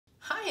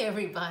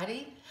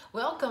everybody.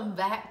 Welcome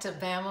back to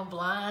Bama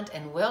Blind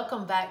and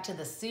welcome back to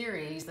the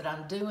series that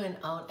I'm doing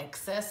on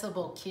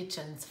accessible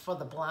kitchens for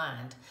the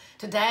blind.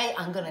 Today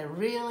I'm going to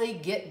really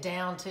get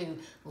down to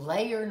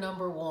layer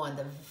number one,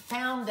 the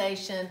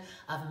foundation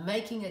of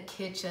making a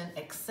kitchen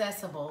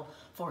accessible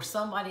for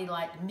somebody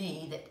like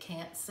me that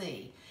can't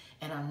see.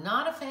 And I'm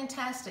not a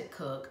fantastic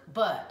cook,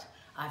 but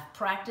I've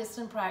practiced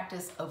and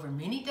practiced over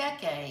many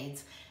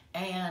decades,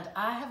 and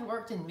I have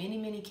worked in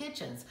many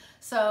kitchens.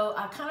 So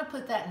I kind of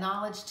put that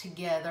knowledge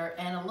together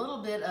and a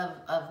little bit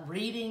of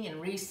reading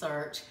and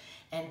research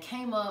and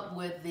came up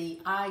with the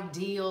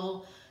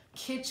ideal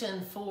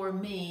kitchen for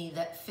me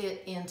that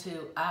fit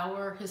into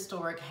our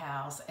historic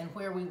house and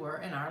where we were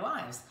in our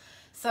lives.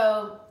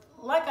 So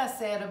like I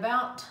said,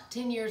 about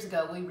 10 years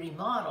ago we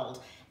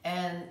remodeled,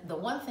 and the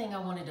one thing I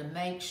wanted to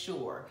make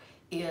sure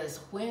is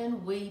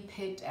when we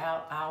picked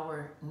out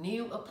our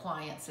new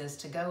appliances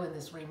to go in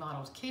this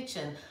remodeled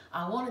kitchen,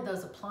 I wanted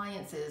those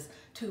appliances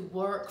to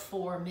work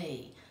for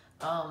me.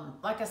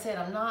 Like I said,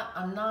 I'm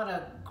not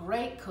a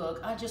great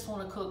cook. I just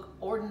want to cook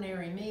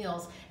ordinary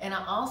meals, and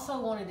I also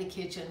wanted a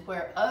kitchen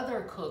where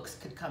other cooks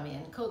could come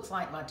in. Cooks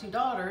like my two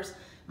daughters,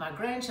 my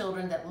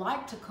grandchildren that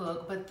like to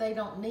cook, but they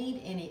don't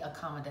need any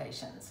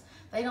accommodations.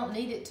 They don't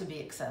need it to be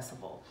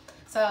accessible.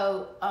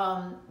 So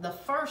the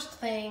first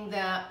thing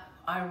that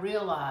I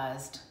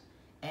realized,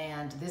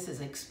 and this is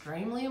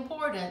extremely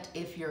important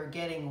if you're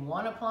getting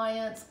one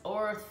appliance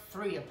or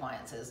 3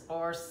 appliances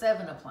or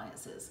 7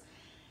 appliances,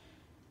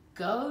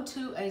 go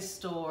to a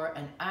store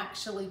and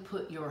actually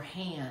put your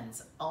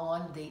hands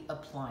on the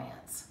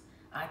appliance.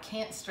 I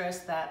can't stress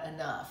that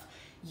enough.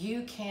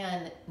 You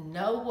can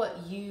know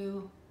what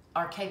you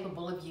are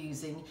capable of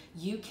using.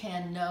 You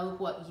can know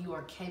what you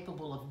are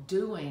capable of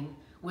doing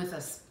with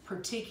a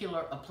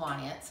particular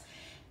appliance.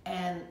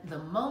 And the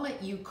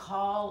moment you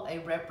call a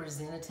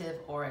representative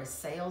or a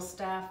sales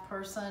staff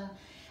person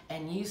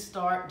and you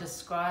start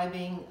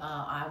describing,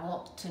 I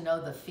want to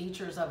know the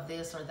features of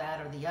this or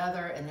that or the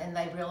other, and then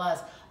they realize,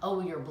 oh,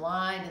 you're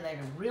blind, and they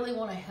really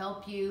want to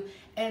help you.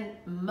 And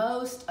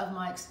most of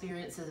my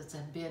experiences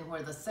have been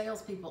where the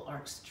salespeople are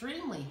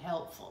extremely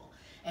helpful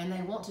and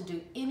they want to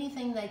do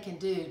anything they can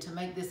do to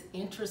make this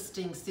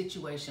interesting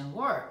situation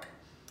work.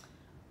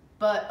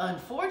 But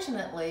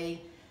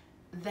unfortunately,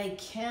 they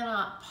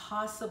cannot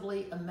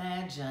possibly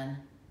imagine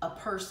a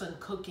person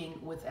cooking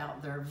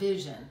without their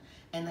vision.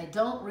 And they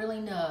don't really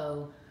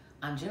know,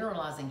 I'm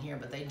generalizing here,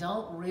 but they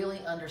don't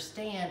really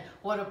understand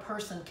what a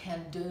person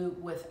can do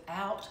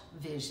without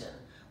vision.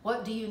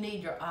 What do you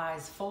need your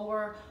eyes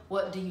for?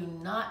 What do you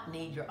not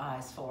need your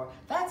eyes for?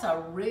 That's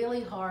a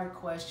really hard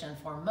question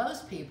for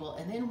most people.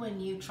 And then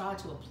when you try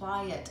to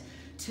apply it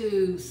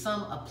to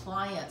some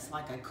appliance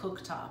like a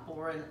cooktop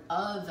or an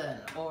oven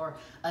or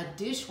a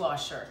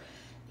dishwasher,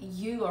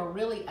 you are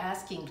really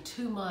asking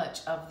too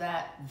much of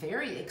that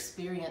very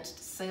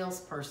experienced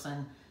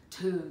salesperson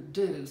to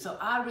do. So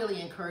I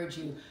really encourage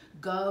you,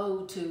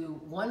 go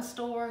to 1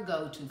 store,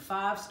 go to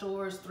 5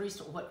 stores, 3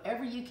 stores,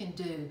 whatever you can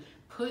do,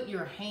 put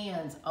your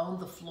hands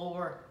on the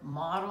floor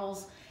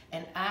models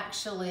and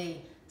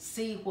actually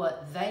see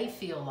what they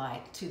feel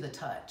like to the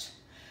touch.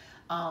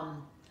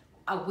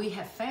 We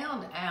have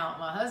found out,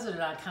 my husband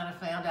and I kind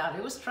of found out,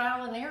 it was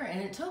trial and error,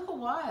 and it took a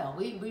while.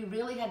 We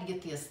really had to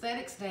get the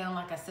aesthetics down,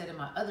 like I said in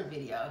my other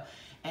video,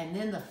 and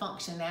then the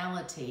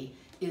functionality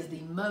is the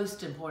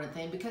most important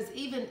thing, because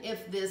even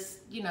if this,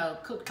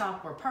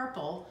 cooktop were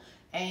purple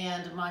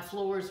and my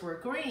floors were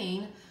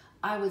green,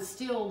 I would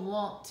still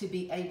want to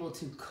be able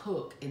to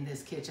cook in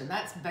this kitchen.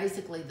 That's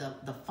basically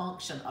the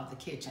function of the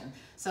kitchen.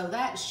 So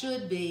that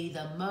should be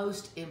the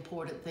most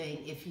important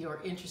thing if you're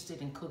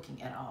interested in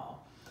cooking at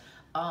all.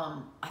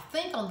 I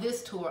think on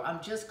this tour,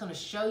 I'm just going to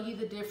show you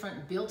the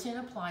different built-in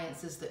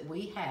appliances that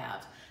we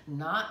have,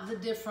 not the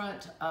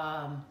different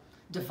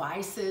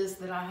devices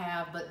that I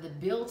have, but the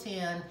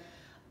built-in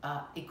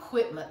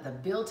equipment, the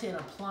built-in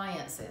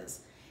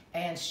appliances,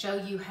 and show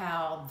you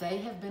how they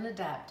have been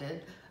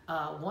adapted.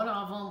 One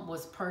of them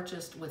was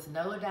purchased with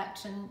no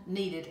adaptation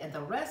needed, and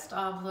the rest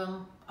of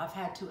them I've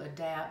had to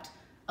adapt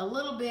a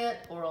little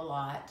bit or a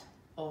lot,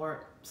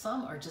 or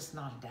some are just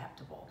not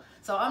adaptable.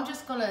 So I'm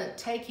just going to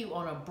take you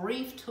on a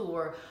brief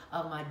tour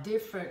of my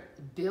different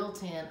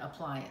built-in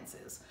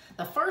appliances.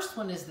 The first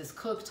one is this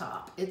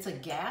cooktop. It's a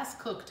gas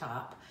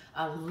cooktop.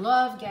 I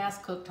love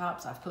gas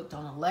cooktops. I've cooked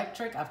on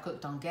electric, I've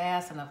cooked on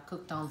gas, and I've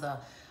cooked on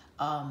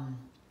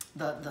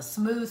the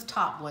smooth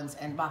top ones.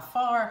 And by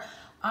far,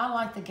 I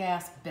like the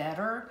gas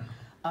better.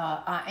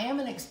 I am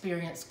an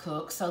experienced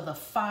cook, so the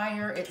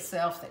fire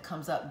itself that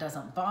comes up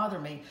doesn't bother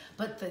me,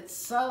 but it's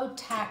so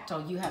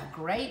tactile. You have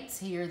grates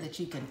here that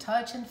you can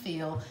touch and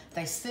feel.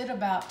 They sit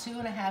about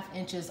 2.5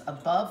 inches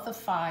above the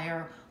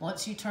fire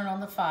once you turn on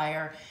the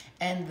fire,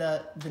 and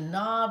the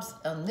knobs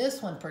on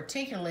this one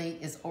particularly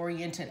is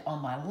oriented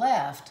on my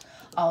left,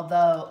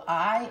 although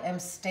I am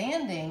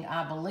standing,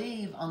 I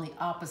believe, on the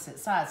opposite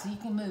side. So you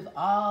can move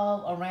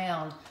all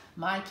around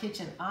my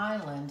kitchen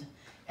island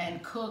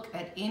and cook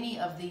at any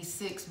of these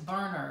 6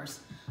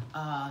 burners,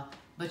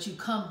 but you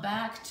come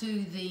back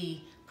to the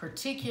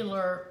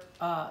particular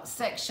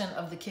section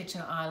of the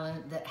kitchen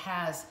island that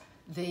has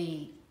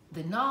the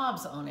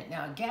knobs on it.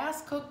 Now, a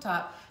gas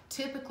cooktop,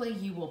 typically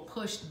you will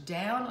push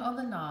down on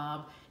the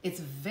knob.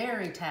 It's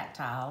very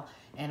tactile,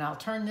 and I'll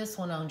turn this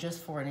one on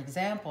just for an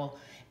example,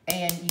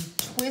 and you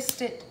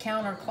twist it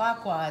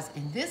counterclockwise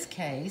in this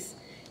case,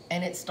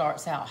 and it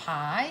starts out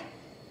high,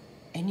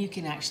 and you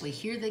can actually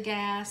hear the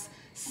gas.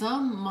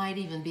 Some might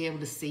even be able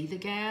to see the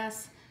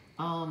gas,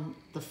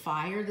 the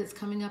fire that's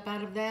coming up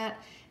out of that.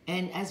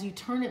 And as you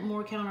turn it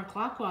more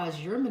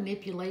counterclockwise, you're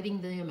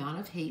manipulating the amount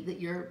of heat that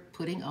you're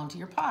putting onto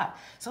your pot.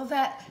 So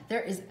that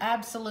there is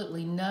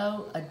absolutely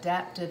no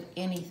adaptive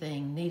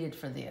anything needed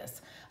for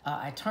this.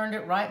 I turned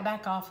it right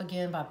back off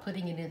again by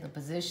putting it in the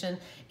position.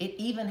 It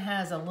even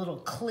has a little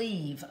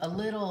cleave, a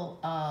little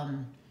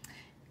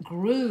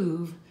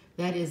groove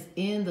that is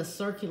in the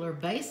circular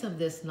base of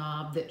this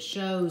knob that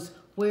shows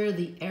where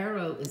the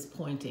arrow is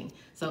pointing.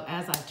 So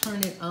as I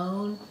turn it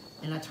on,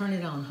 and I turn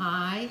it on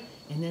high,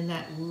 and then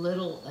that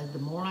little, the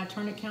more I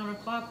turn it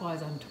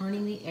counterclockwise, I'm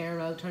turning the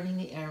arrow,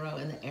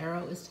 and the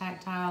arrow is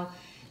tactile.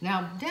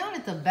 Now, down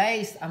at the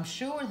base, I'm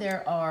sure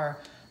there are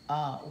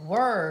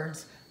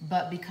words,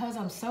 but because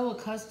I'm so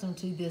accustomed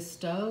to this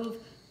stove,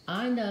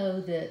 I know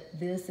that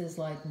this is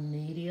like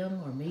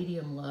medium or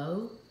medium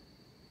low.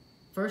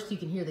 First, you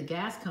can hear the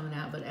gas coming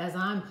out, but as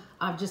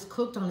I've just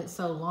cooked on it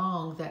so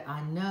long that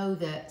I know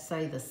that,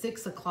 say, the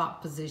 6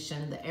 o'clock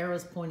position, the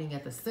arrow's pointing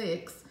at the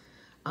 6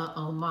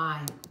 on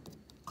my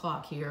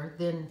clock here,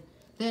 then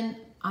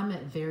I'm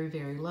at very,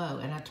 very low,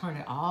 and I turn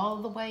it all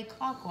the way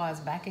clockwise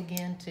back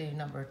again to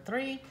number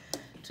 3,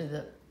 to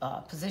the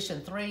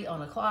position 3 on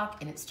the clock,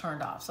 and it's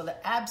turned off. So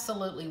there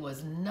absolutely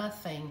was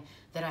nothing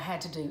that I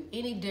had to do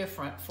any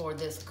different for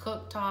this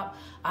cooktop.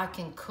 I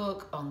can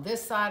cook on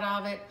this side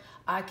of it,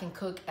 I can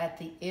cook at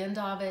the end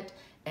of it,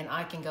 and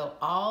I can go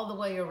all the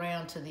way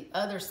around to the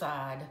other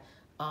side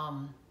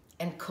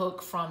and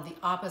cook from the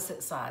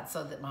opposite side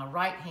so that my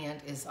right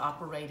hand is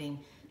operating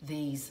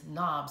these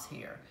knobs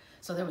here.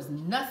 So there was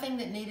nothing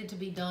that needed to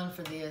be done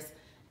for this.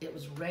 It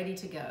was ready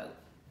to go.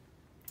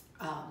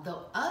 The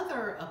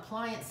other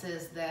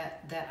appliances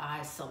that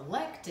I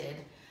selected,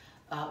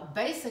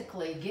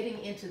 basically getting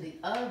into the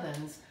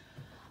ovens,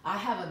 I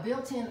have a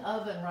built-in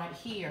oven right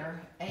here,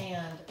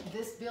 and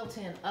this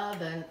built-in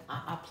oven,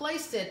 I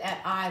placed it at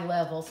eye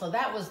level, so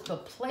that was the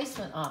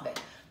placement of it.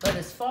 But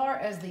as far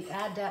as the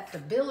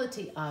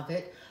adaptability of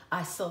it,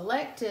 I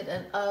selected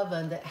an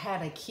oven that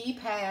had a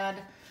keypad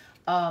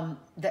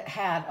that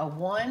had a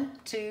 1,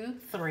 2,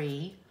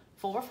 3,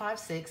 4, 5,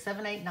 6,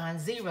 7, 8, 9,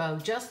 0,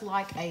 just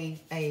like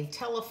a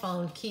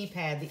telephone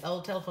keypad, the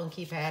old telephone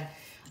keypad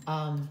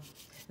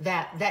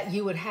that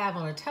you would have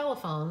on a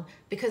telephone,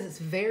 because it's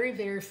very,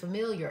 very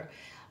familiar.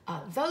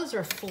 Those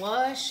are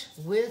flush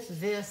with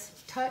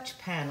this touch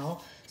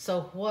panel.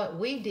 So what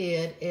we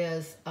did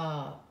is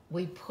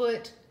we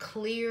put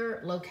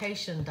clear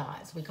location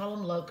dots. We call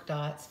them loc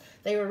dots.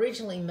 They were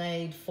originally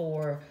made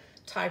for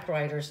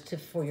typewriters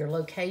for your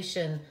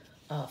location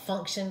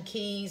function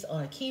keys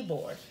on a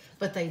keyboard,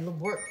 but they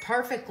work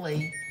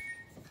perfectly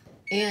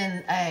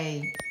in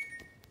a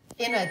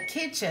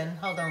kitchen.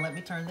 Hold on, let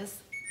me turn this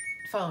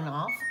phone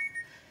off.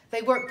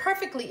 They work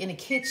perfectly in a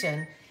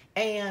kitchen,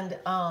 and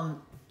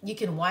you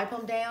can wipe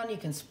them down, you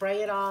can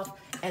spray it off.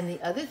 And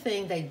the other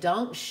thing, they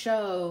don't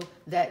show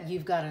that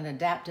you've got an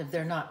adaptive.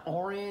 They're not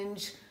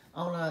orange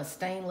on a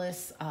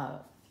stainless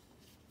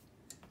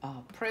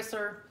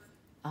presser,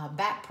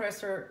 back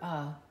presser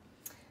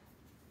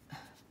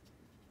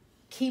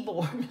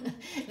keyboard.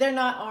 They're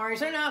not orange,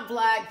 they're not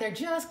black, they're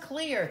just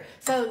clear.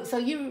 So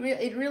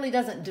it really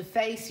doesn't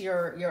deface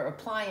your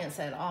appliance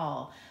at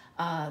all.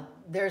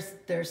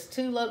 There's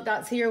 2 loc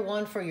dots here,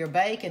 one for your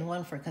bake and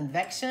one for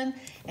convection.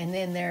 And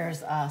then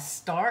there's a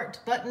start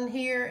button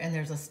here and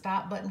there's a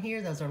stop button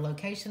here. Those are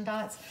location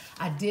dots.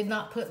 I did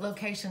not put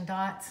location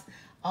dots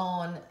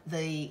on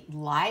the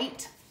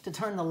light to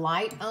turn the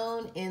light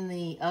on in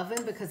the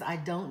oven because I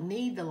don't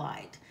need the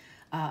light.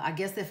 I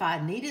guess if I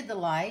needed the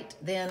light,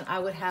 then I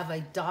would have a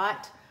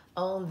dot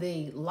on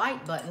the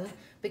light button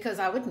because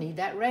I would need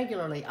that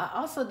regularly. I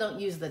also don't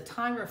use the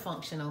timer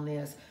function on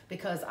this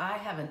because I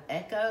have an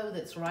Echo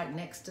that's right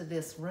next to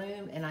this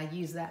room, and I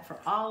use that for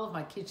all of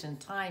my kitchen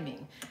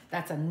timing.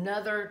 That's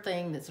another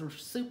thing that's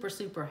super,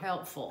 super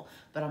helpful,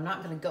 but I'm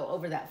not gonna go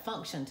over that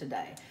function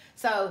today.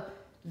 So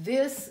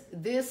this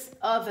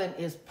oven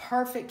is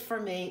perfect for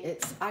me.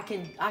 I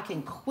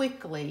can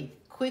quickly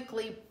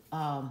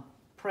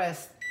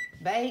press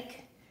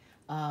bake.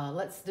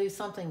 Let's do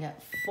something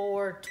at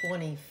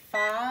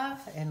 425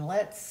 and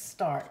let's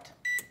start.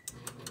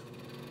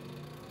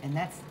 And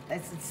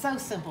it's so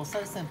simple,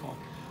 so simple.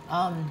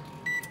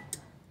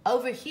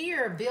 Over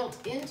here,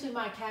 built into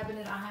my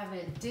cabinet, I have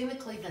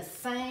identically the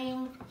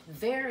same,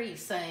 very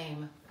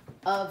same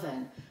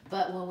oven.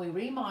 But when we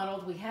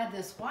remodeled, we had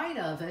this white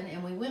oven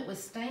and we went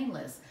with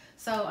stainless.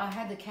 So I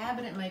had the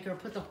cabinet maker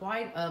put the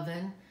white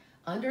oven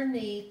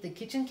underneath the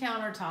kitchen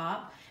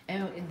countertop,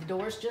 and the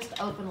doors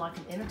just open like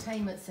an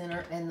entertainment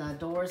center, and the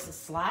doors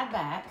slide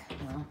back.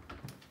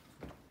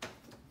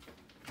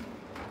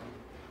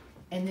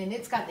 And then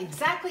it's got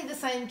exactly the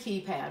same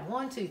keypad.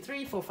 1, 2,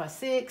 3, 4, 5,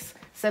 6,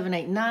 7,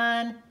 8,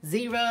 9,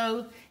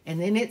 0.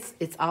 And then it's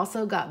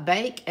also got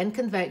bake and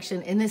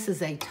convection. And this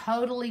is a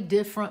totally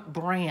different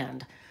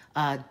brand,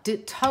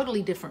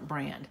 totally different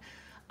brand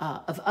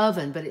of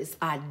oven, but it's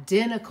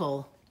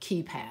identical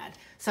keypad.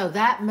 So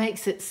that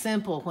makes it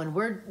simple. When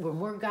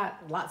we've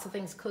got lots of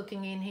things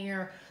cooking in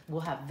here,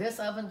 we'll have this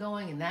oven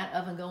going and that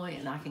oven going,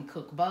 and I can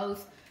cook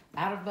both,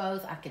 out of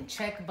both. I can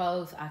check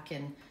both. I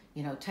can,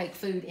 take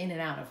food in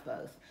and out of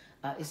both.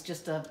 It's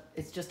just a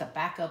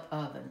backup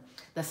oven.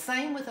 The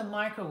same with a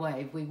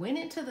microwave. We went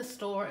into the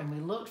store and we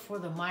looked for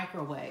the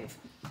microwave,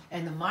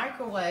 and the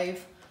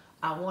microwave,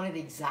 I wanted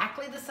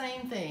exactly the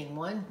same thing.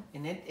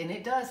 And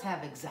it does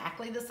have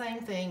exactly the same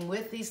thing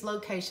with these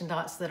location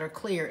dots that are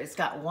clear. It's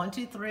got 1,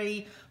 2,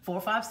 3,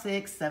 4, 5,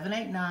 6, 7,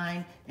 8,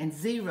 9, and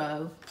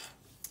 0.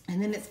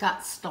 And then it's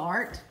got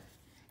start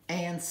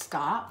and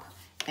stop,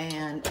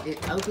 and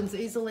it opens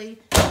easily.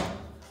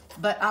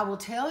 But I will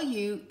tell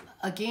you,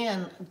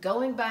 again,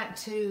 going back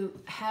to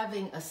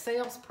having a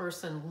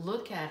salesperson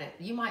look at it,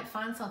 you might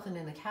find something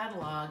in the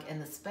catalog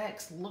and the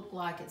specs look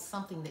like it's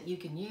something that you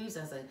can use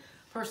as a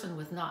person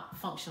with not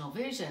functional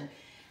vision.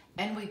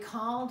 And we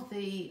called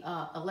the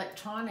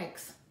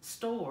electronics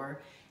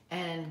store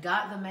and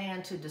got the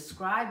man to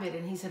describe it,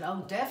 and he said,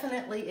 oh,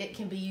 definitely it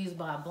can be used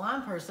by a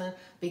blind person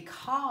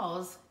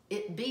because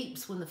it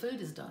beeps when the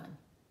food is done.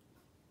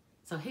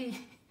 So he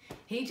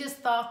just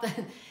thought that,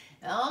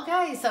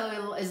 okay,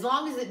 so as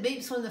long as it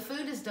beeps when the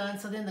food is done.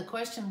 So then the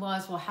question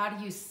was, well, how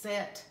do you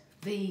set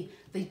the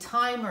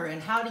timer, and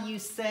how do you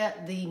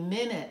set the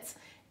minutes?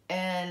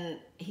 And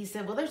he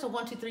said, well, there's a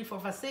 1, 2, 3, 4,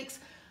 5, 6,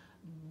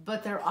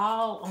 but they're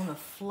all on a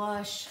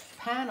flush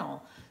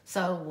panel.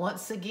 So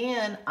once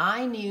again,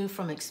 I knew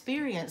from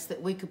experience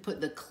that we could put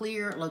the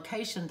clear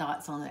location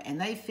dots on it, and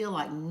they feel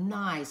like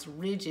nice,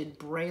 rigid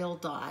Braille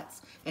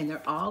dots, and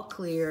they're all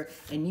clear,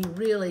 and you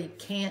really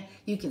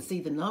you can see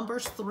the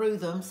numbers through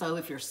them. So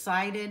if you're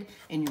sighted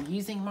and you're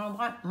using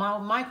my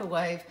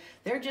microwave,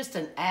 they're just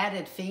an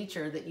added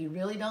feature that you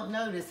really don't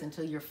notice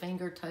until your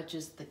finger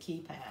touches the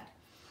keypad.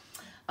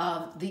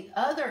 The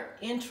other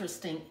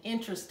interesting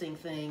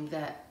thing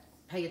that,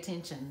 pay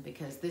attention,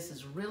 because this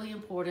is really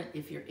important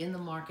if you're in the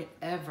market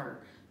ever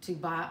to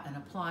buy an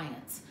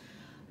appliance.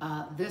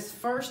 This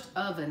first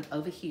oven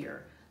over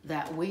here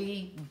that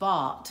we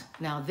bought,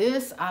 now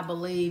this I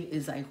believe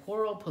is a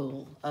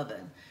Whirlpool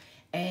oven.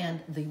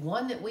 And the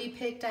one that we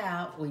picked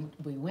out, we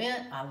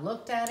went, I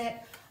looked at it,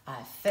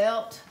 I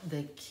felt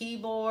the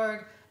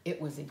keyboard. It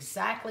was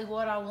exactly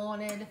what I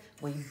wanted.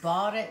 We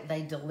bought it,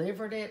 they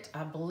delivered it.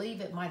 I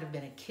believe it might have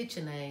been a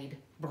KitchenAid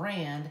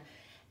brand.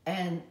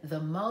 And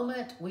the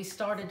moment we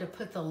started to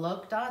put the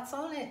loc dots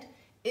on it,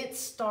 it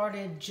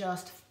started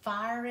just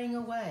firing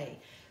away.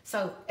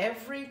 So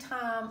every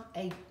time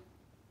a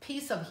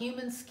piece of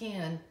human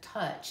skin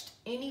touched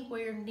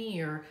anywhere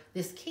near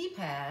this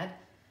keypad,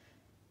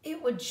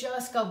 it would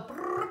just go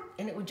brrr,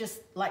 and it would just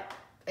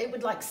it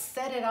would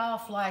set it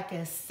off like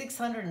a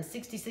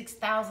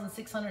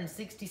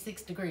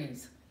 666,666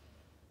 degrees.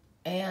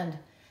 And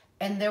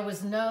there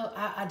was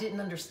I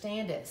didn't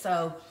understand it.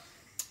 So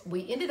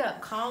we ended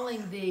up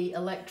calling the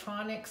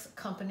electronics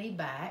company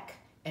back,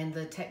 and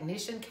the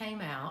technician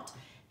came out,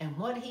 and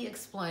what he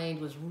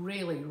explained was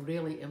really,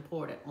 really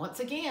important. Once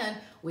again,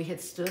 we had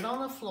stood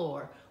on the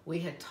floor, we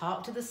had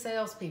talked to the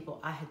salespeople,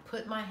 I had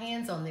put my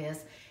hands on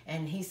this,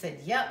 and he said,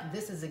 yep,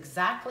 this is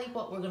exactly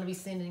what we're going to be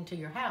sending to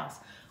your house.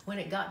 When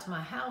it got to my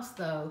house,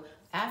 though,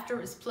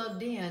 after it's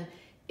plugged in,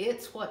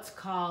 it's what's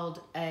called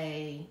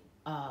a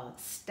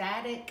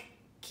static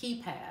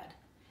keypad.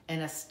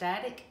 And a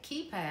static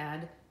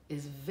keypad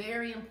is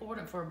very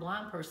important for a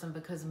blind person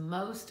because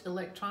most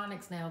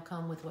electronics now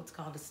come with what's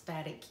called a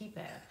static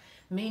keypad,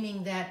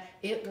 meaning that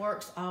it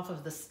works off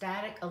of the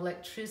static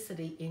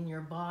electricity in your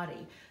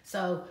body.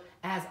 So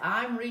as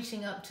I'm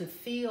reaching up to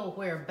feel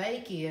where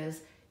bake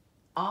is,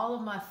 all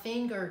of my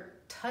finger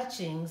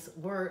touchings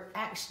were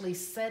actually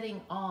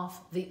setting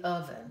off the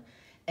oven.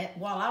 And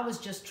while I was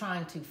just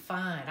trying to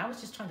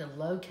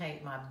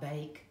locate my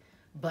bake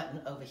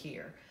button over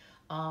here.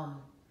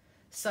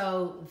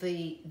 So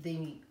the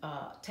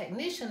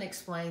technician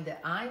explained that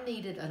I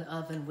needed an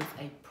oven with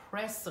a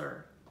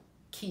presser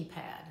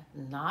keypad,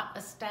 not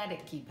a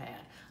static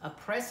keypad. A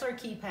presser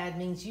keypad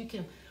means you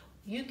can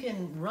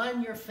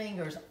run your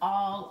fingers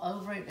all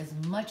over it as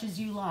much as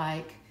you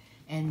like,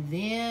 and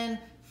then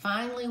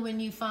finally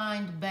when you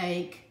find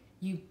bake,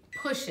 you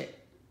push it.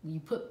 You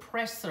put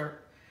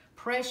pressure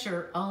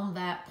on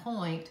that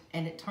point,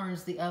 and it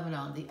turns the oven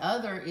on. The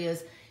other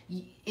is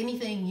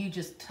anything you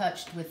just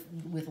touched with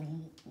a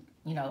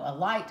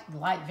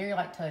very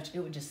light touch, it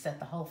would just set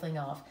the whole thing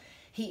off.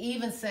 He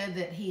even said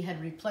that he had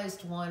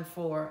replaced one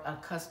for a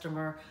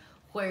customer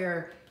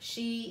where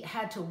she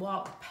had to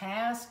walk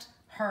past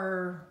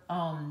her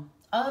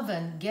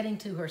oven getting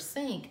to her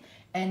sink,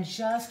 and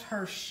just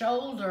her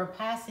shoulder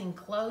passing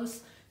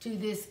close to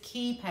this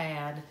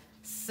keypad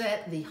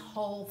set the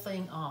whole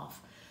thing off.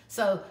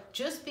 So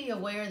just be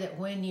aware that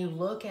when you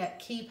look at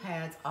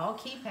keypads, all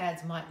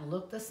keypads might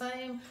look the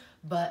same,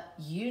 but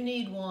you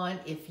need one,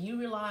 if you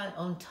rely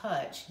on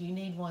touch, you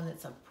need one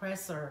that's a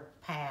presser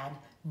pad,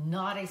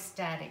 not a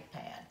static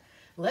pad.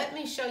 Let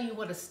me show you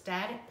what a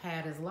static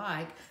pad is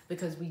like,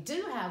 because we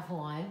do have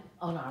one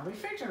on our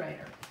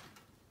refrigerator.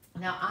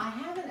 Now, I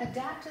haven't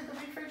adapted the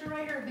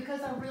refrigerator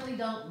because I really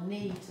don't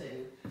need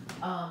to.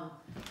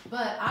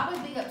 But I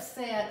would be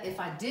upset if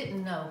I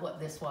didn't know what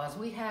this was.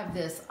 We have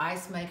this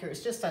ice maker.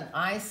 It's just an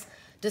ice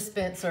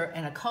dispenser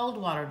and a cold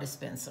water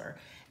dispenser.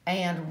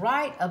 And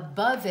right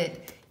above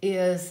it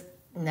is,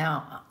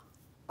 now,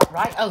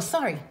 oh,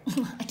 sorry,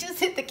 I just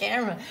hit the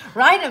camera.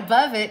 Right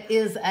above it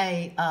is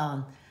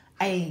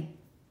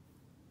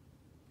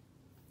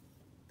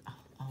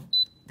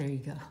there you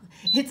go.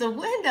 It's a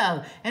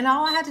window, and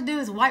all I have to do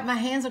is wipe my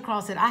hands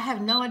across it. I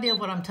have no idea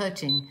what I'm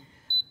touching,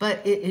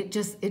 but it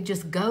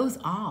just goes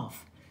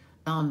off.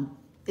 I'm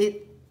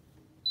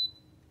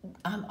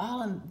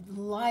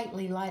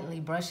lightly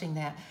brushing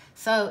that.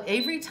 So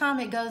every time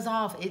it goes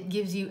off, it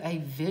gives you a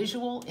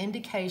visual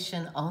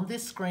indication on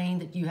this screen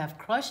that you have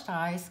crushed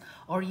ice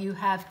or you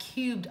have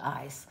cubed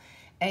ice.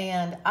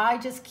 And I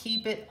just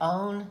keep it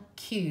on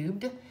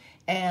cubed.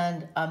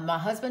 And my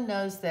husband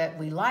knows that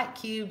we like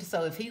cubed,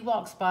 so if he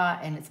walks by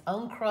and it's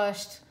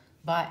uncrushed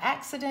by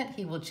accident,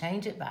 he will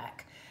change it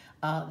back.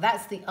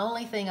 That's the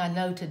only thing I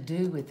know to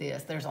do with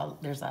this. There's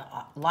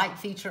a light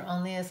feature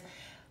on this,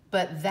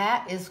 but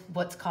that is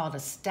what's called a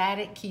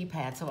static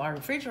keypad. So our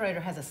refrigerator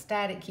has a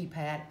static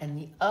keypad, and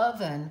the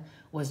oven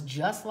was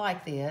just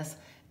like this,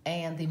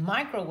 and the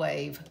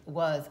microwave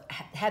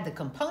had the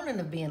component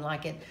of being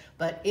like it,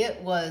 but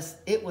it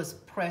was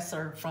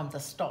presser from the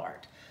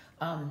start.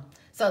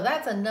 So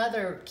that's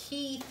another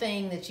key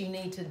thing that you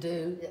need to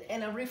do.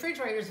 And a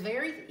refrigerator is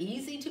very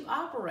easy to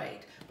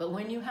operate, but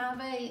when you have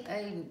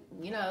a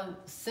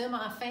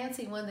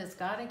semi-fancy one that's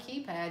got a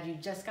keypad, you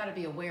just got to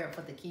be aware of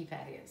what the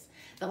keypad is.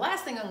 The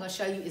last thing I'm going to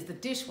show you is the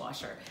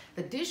dishwasher.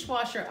 The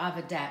dishwasher I've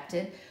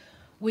adapted.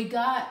 We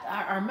got,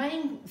 our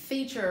main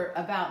feature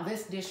about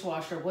this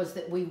dishwasher was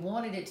that we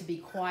wanted it to be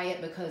quiet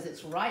because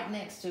it's right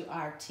next to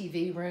our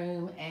TV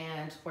room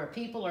and where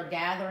people are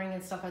gathering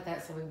and stuff like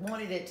that. So we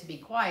wanted it to be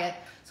quiet.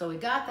 So we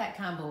got that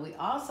kind, but we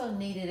also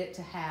needed it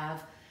to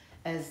have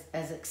as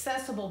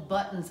accessible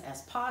buttons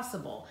as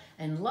possible.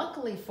 And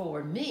luckily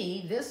for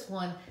me, this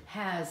one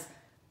has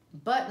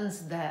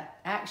buttons that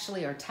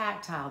actually are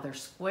tactile. They're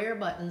square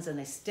buttons and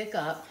they stick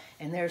up,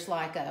 and there's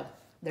like a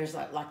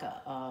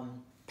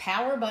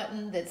power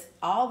button that's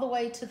all the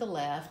way to the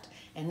left,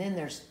 and then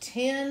there's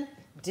 10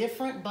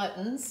 different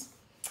buttons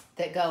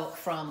that go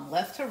from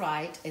left to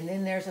right, and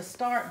then there's a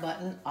start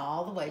button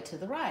all the way to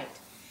the right.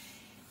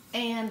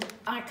 And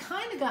I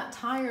kind of got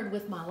tired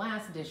with my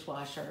last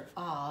dishwasher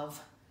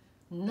of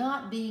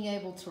not being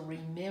able to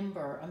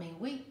remember. I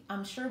mean,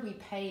 I'm sure we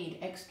paid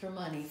extra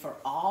money for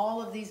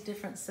all of these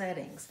different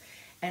settings.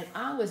 And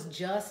I was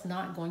just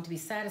not going to be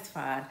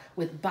satisfied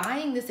with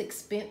buying this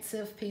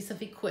expensive piece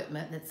of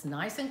equipment that's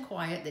nice and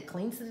quiet, that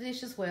cleans the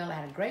dishes well, that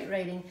had a great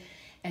rating,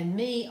 and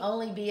me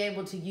only be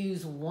able to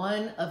use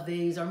one of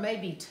these, or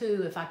maybe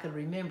two if I could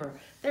remember.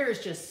 There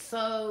is just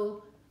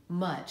so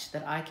much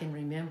that I can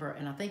remember,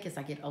 and I think as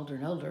I get older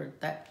and older,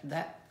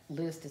 that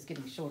list is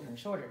getting shorter and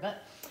shorter.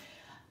 But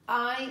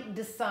I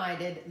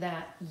decided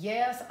that,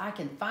 yes, I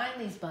can find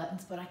these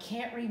buttons, but I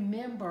can't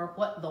remember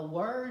what the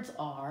words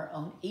are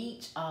on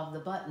each of the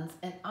buttons,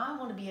 and I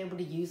want to be able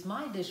to use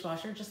my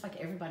dishwasher just like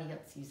everybody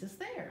else uses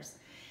theirs.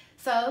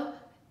 So,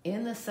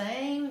 in the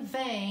same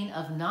vein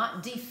of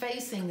not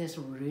defacing this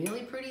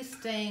really pretty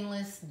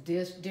stainless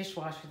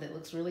dishwasher that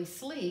looks really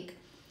sleek,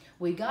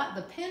 we got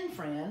the Pen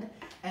Friend,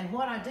 and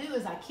what I do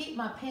is I keep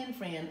my Pen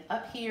Friend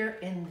up here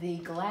in the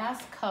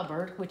glass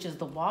cupboard, which is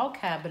the wall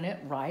cabinet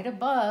right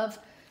above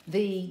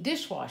the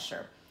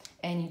dishwasher.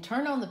 And you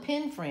turn on the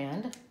Pen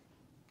Friend,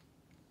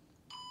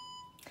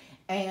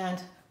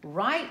 and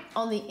right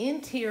on the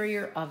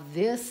interior of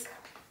this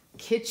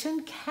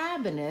kitchen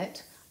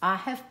cabinet, I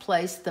have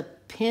placed the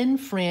Pen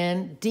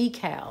Friend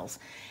decals.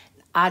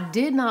 I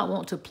did not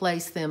want to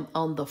place them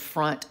on the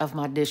front of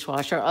my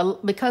dishwasher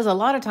because a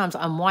lot of times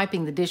I'm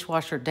wiping the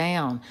dishwasher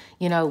down,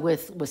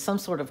 with some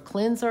sort of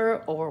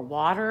cleanser or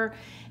water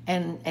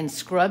and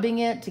scrubbing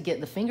it to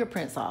get the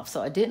fingerprints off.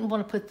 So I didn't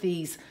want to put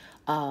these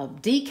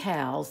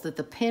decals that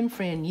the Pen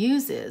Friend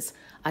uses.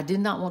 I did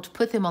not want to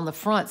put them on the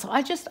front, so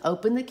I just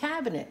opened the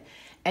cabinet.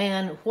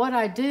 And what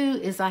I do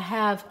is I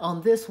have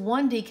on this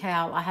one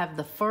decal, I have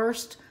the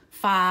first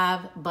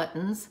 5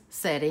 buttons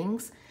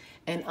settings,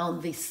 and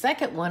on the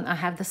second one, I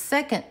have the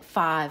second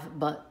 5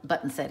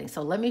 button settings.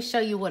 So let me show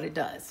you what it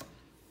does.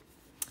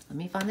 Let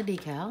me find the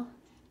decal. Number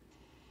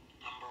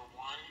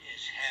 1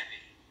 is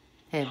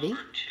heavy. Heavy.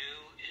 Number 2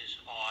 is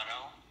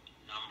auto.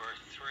 Number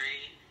 3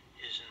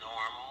 is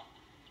normal.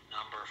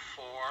 Number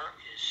 4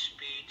 is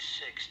speed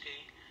 60.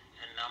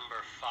 And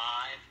number 5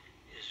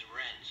 is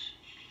rinse.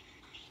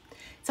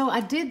 So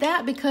I did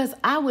that because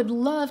I would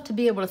love to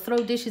be able to throw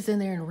dishes in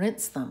there and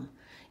rinse them.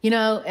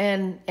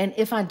 And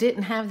if I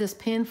didn't have this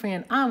Pen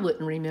Friend, I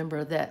wouldn't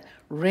remember that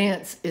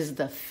rinse is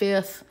the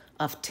 5th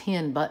of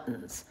 10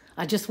 buttons.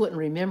 I just wouldn't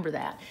remember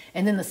that.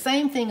 And then the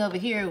same thing over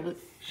here with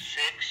 6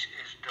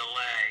 is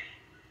delay.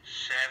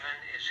 7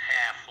 is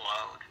half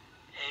load.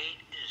 8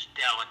 is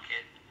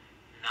delicate.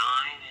 9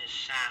 is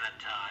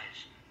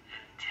sanitize.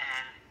 And 10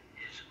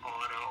 is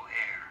auto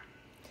air.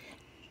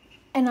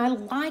 And I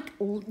like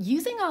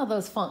using all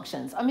those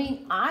functions. I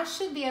mean, I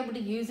should be able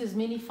to use as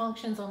many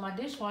functions on my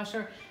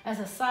dishwasher as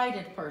a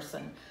sighted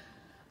person.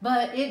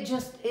 But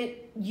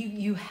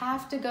you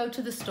have to go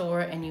to the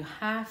store and you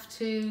have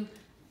to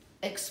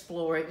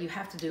explore it. You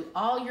have to do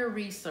all your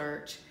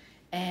research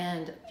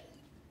and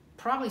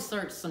probably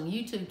search some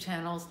YouTube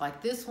channels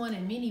like this one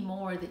and many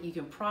more that you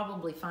can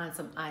probably find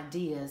some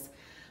ideas.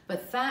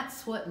 But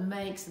that's what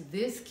makes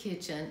this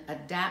kitchen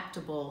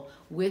adaptable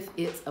with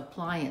its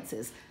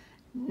appliances.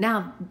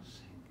 Now,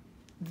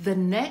 the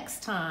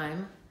next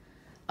time,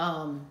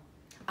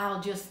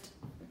 I'll just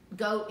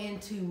go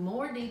into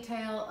more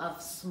detail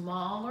of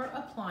smaller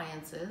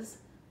appliances,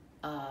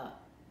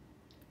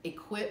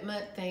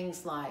 equipment,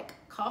 things like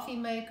coffee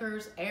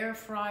makers, air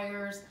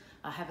fryers.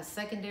 I have a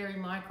secondary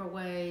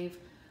microwave,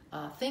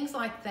 things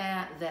like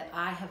that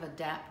I have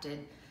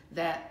adapted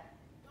that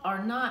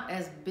are not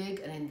as big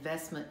an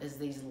investment as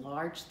these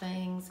large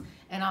things.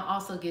 And I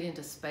also get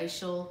into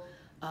spatial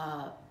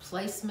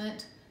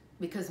placement,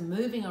 because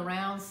moving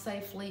around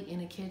safely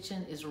in a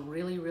kitchen is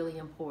really, really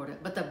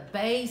important. But the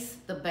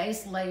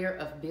base layer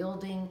of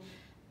building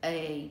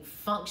a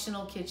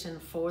functional kitchen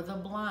for the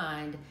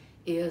blind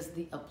is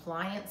the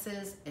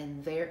appliances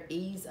and their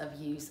ease of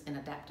use and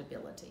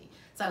adaptability.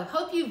 So I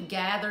hope you've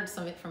gathered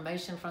some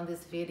information from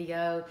this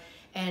video.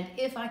 And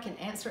if I can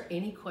answer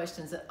any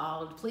questions at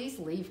all, please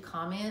leave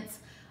comments.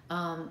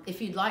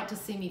 If you'd like to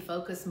see me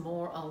focus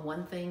more on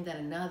one thing than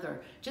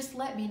another, just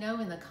let me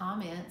know in the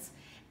comments.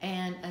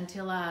 And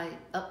until I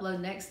upload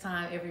next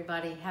time,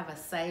 everybody have a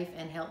safe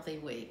and healthy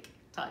week.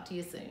 Talk to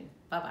you soon.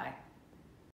 Bye-bye.